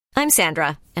I'm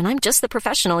Sandra, and I'm just the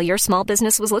professional your small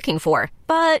business was looking for.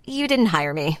 But you didn't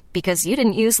hire me because you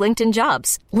didn't use LinkedIn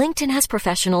Jobs. LinkedIn has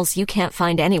professionals you can't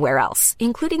find anywhere else,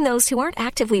 including those who aren't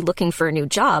actively looking for a new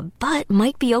job, but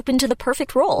might be open to the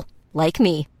perfect role, like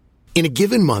me. In a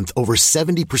given month, over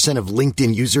 70% of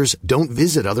LinkedIn users don't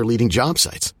visit other leading job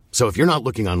sites. So if you're not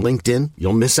looking on LinkedIn,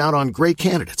 you'll miss out on great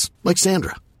candidates like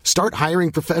Sandra. Start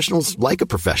hiring professionals like a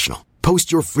professional.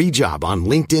 Post your free job on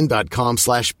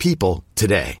linkedin.com/people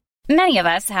today. Many of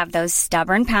us have those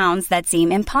stubborn pounds that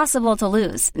seem impossible to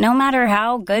lose, no matter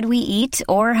how good we eat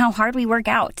or how hard we work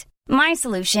out. My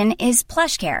solution is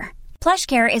PlushCare.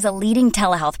 PlushCare is a leading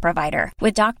telehealth provider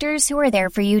with doctors who are there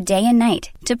for you day and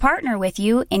night to partner with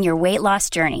you in your weight loss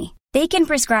journey. They can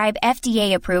prescribe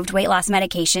FDA-approved weight loss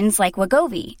medications like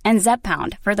Wegovy and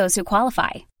Zepbound for those who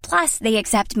qualify. Plus, they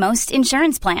accept most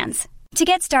insurance plans. To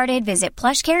get started, visit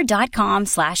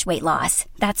plushcare.com/weightloss.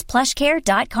 That's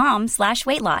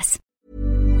plushcare.com/weightloss.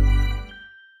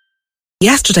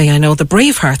 Yesterday, I know the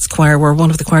Bravehearts choir were one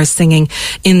of the choirs singing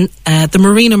in the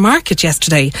Marina Market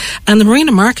yesterday. And the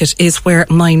Marina Market is where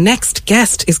my next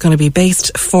guest is going to be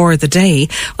based for the day.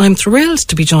 I'm thrilled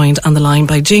to be joined on the line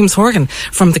by James Horgan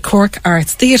from the Cork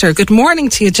Arts Theatre. Good morning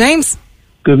to you, James.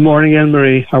 Good morning,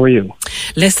 Anne-Marie. How are you?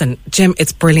 Listen, Jim,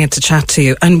 it's brilliant to chat to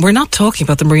you. And we're not talking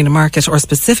about the Marina Market or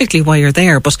specifically why you're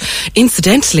there, but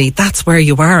incidentally, that's where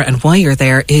you are, and why you're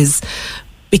there is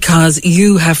because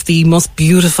you have the most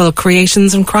beautiful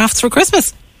creations and crafts for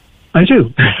Christmas. I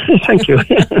do. Thank you.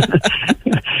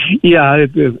 Yeah,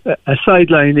 a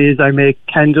sideline is I make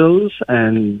candles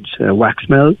and wax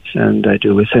melts, and I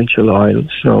do essential oils.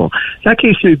 So that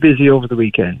keeps me busy over the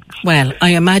weekends. Well, I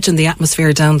imagine the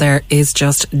atmosphere down there is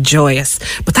just joyous.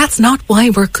 But that's not why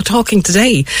we're talking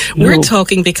today. No. We're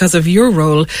talking because of your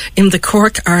role in the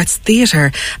Cork Arts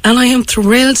Theatre. And I am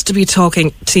thrilled to be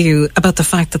talking to you about the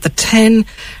fact that the 10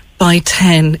 by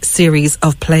 10 series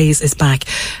of plays is back.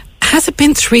 Has it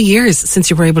been 3 years since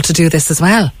you were able to do this as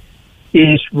well?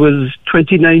 It was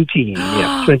 2019.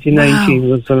 Yeah, 2019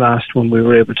 was the last one we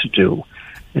were able to do.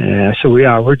 So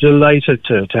we're delighted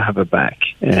to have it back.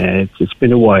 It's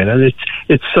been a while, and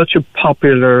it's such a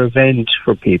popular event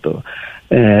for people.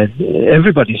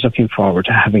 Everybody's looking forward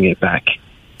to having it back.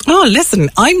 Oh, listen,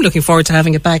 I'm looking forward to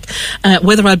having it back.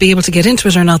 Whether I'll be able to get into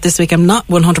it or not this week, I'm not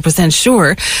 100%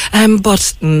 sure.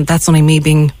 But that's only me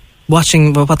being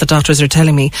watching what the doctors are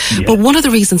telling me. Yeah. But one of the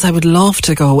reasons I would love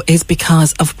to go is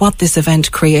because of what this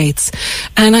event creates.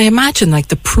 And I imagine like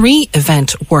the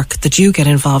pre-event work that you get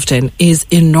involved in is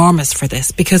enormous for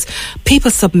this, because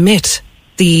people submit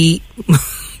the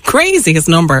craziest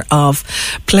number of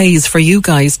plays for you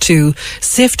guys to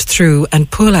sift through and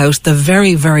pull out the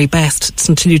very, very best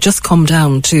until you just come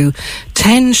down to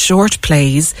 10 short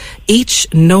plays, each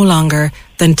no longer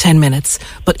than 10 minutes,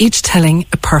 but each telling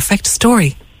a perfect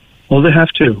story. Well, they have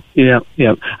to, yeah.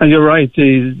 And you're right,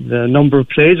 the number of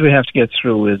plays we have to get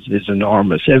through is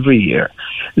enormous every year.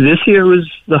 This year was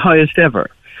the highest ever.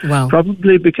 Wow.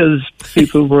 Probably because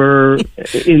people were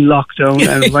in lockdown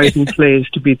and writing plays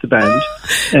to beat the band.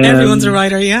 Everyone's a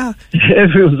writer, yeah.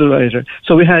 Everyone's a writer.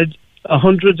 So we had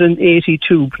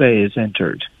 182 plays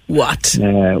entered. What?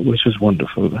 Which was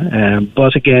wonderful.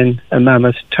 But again, a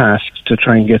mammoth task to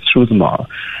try and get through them all.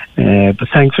 But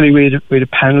thankfully we had a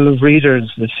panel of readers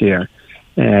this year.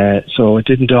 So it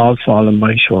didn't all fall on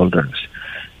my shoulders.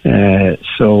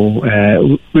 So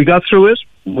we got through it.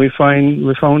 We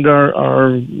found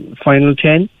our final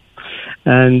 10,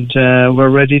 and we're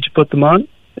ready to put them on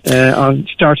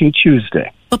starting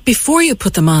Tuesday. But before you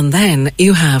put them on then,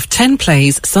 you have 10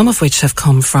 plays, some of which have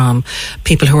come from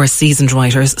people who are seasoned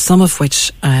writers, some of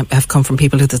which have come from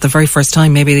people who, this is the very first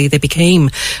time maybe they became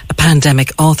a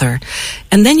pandemic author.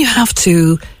 And then you have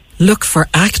to look for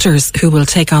actors who will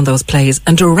take on those plays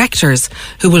and directors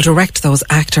who will direct those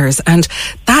actors. And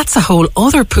that's a whole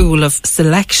other pool of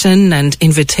selection and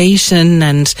invitation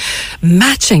and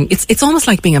matching. It's almost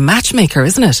like being a matchmaker,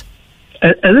 isn't it?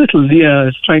 A little, yeah.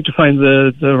 It's trying to find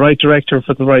the right director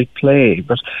for the right play.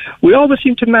 But we always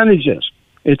seem to manage it.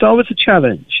 It's always a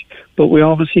challenge, but we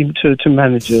always seem to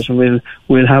manage it. And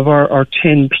we'll have our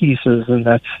 10 pieces, and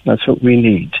that's what we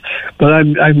need. But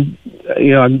I'm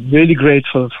really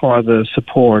grateful for the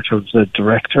support of the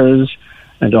directors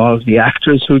and all of the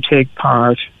actors who take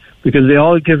part, because they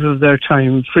all give of their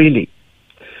time freely.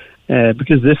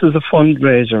 Because this is a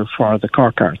fundraiser for the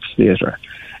Cork Arts Theatre.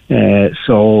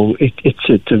 So it's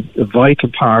a vital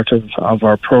part of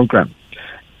our programme.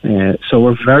 So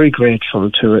we're very grateful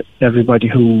to everybody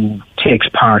who takes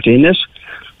part in it,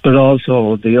 but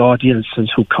also the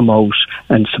audiences who come out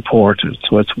and support it.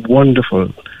 So it's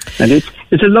wonderful. And it's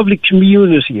a lovely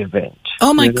community event.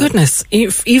 Oh my goodness.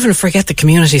 Even forget the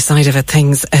community side of it,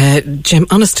 things. Jim,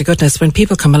 honest to goodness, when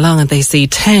people come along and they see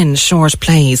 10 short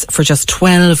plays for just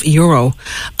 €12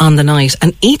 on the night,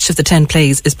 and each of the 10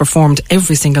 plays is performed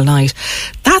every single night,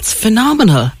 that's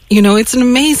phenomenal. You know, it's an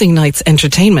amazing night's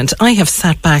entertainment. I have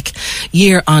sat back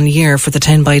year on year for the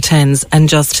 10 by 10s and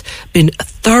just been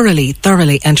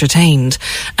thoroughly entertained.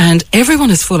 And everyone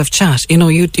is full of chat. You know,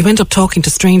 you end up talking to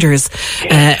strangers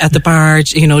at the bar,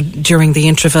 you know, during the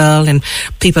interval, and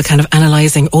people kind of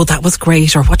analysing, oh, that was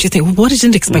great, or what do you think? What, I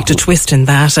didn't expect a twist in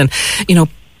that. And, you know,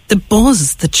 the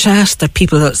buzz, the chat that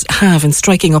people have in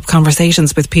striking up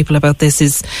conversations with people about this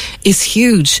is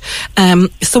huge.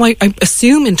 So I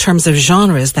assume in terms of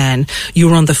genres then,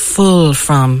 you run the full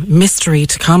from mystery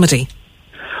to comedy.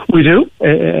 We do.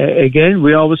 Again,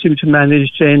 we always seem to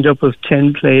manage to end up with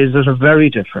 10 plays that are very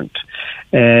different.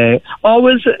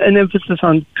 Always an emphasis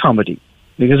on comedy,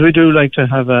 because we do like to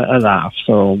have a laugh,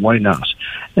 so why not?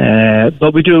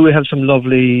 But we have some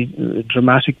lovely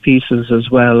dramatic pieces as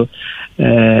well.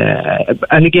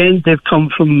 And again, they've come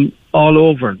from all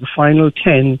over. The final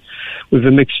 10, with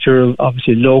a mixture of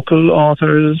obviously local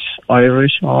authors,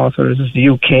 Irish authors, the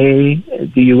UK,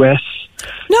 the US.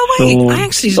 No way! So, I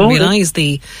actually didn't realise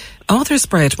the author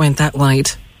spread went that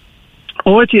wide.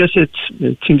 Oh, yes, it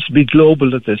seems to be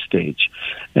global at this stage.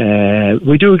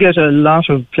 We do get a lot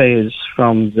of plays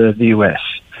from the US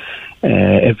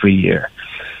every year.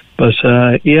 But,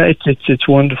 it's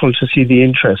wonderful to see the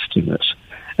interest in it.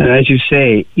 And as you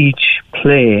say, each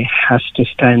play has to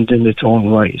stand in its own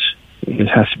right. It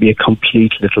has to be a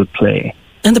complete little play.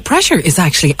 And the pressure is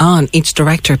actually on each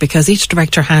director, because each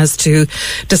director has to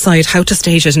decide how to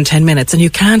stage it in 10 minutes. And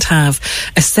you can't have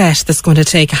a set that's going to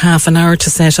take half an hour to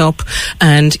set up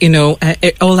and, you know,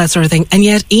 all that sort of thing. And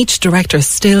yet each director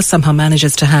still somehow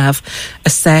manages to have a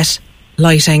set,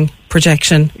 lighting,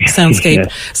 projection, soundscape,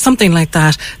 something like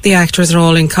that. The actors are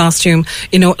all in costume.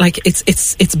 You know, like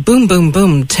it's boom, boom,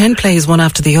 boom. 10 plays one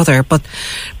after the other. But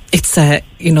it's,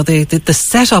 you know, the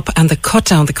setup and the cut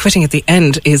down, the quitting at the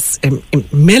end is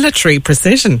military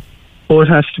precision. Oh, it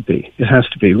has to be. It has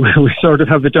to be. We sort of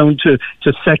have it down to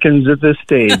seconds at this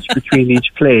stage between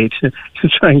each play to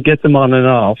try and get them on and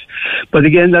off. But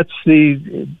again, that's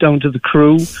down to the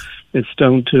crew. It's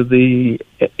down to the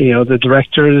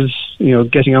directors, you know,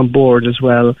 getting on board as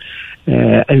well.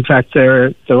 In fact,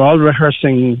 they're all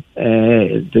rehearsing.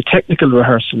 The technical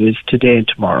rehearsal is today and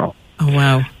tomorrow. Oh,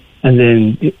 wow. And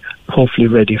then hopefully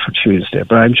ready for Tuesday,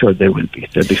 but I'm sure they will be.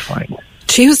 They'll be fine.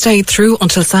 Tuesday through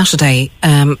until Saturday,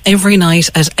 every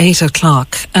night at 8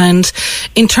 o'clock. And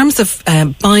in terms of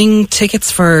buying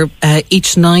tickets for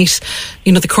each night,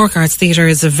 you know, the Cork Arts Theatre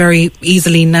is a very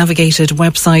easily navigated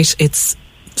website. It's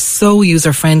so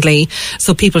user-friendly,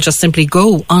 so people just simply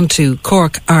go onto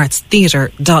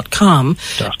corkartstheatre.com.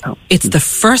 It's the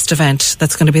first event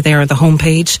that's going to be there on the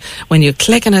homepage. When you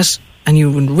click on it and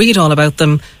you read all about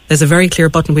them, there's a very clear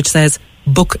button which says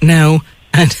book now.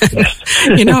 And,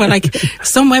 you know, like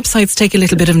some websites take a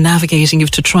little bit of navigating you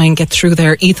to try and get through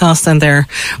their ethos and their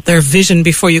vision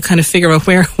before you kind of figure out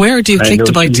where do you click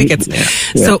to buy tickets. Yeah.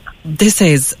 So this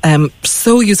is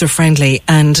so user-friendly,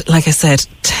 and like I said,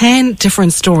 10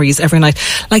 different stories every night.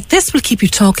 Like, this will keep you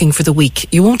talking for the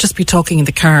week. You won't just be talking in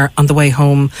the car on the way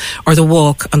home or the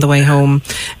walk on the way home.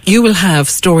 You will have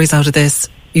stories out of this.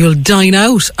 You'll dine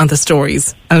out on the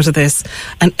stories out of this.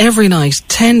 And every night,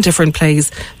 10 different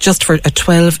plays just for a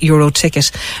 €12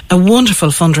 ticket. A wonderful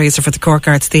fundraiser for the Cork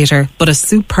Arts Theatre, but a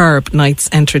superb night's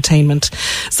entertainment.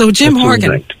 So, Jim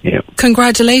Horgan,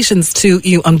 congratulations to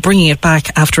you on bringing it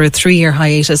back after a 3-year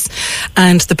hiatus.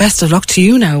 And the best of luck to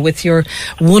you now with your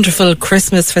wonderful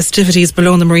Christmas festivities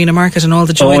below in the Marina Market and all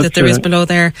the joy that there is below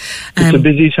there. It's a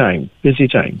busy time,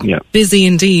 yeah. Busy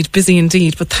indeed.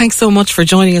 But thanks so much for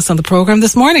joining us on the programme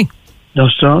this morning. No,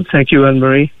 thank you,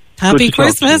 Anne-Marie. Happy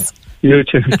Christmas. You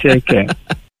too. Take care.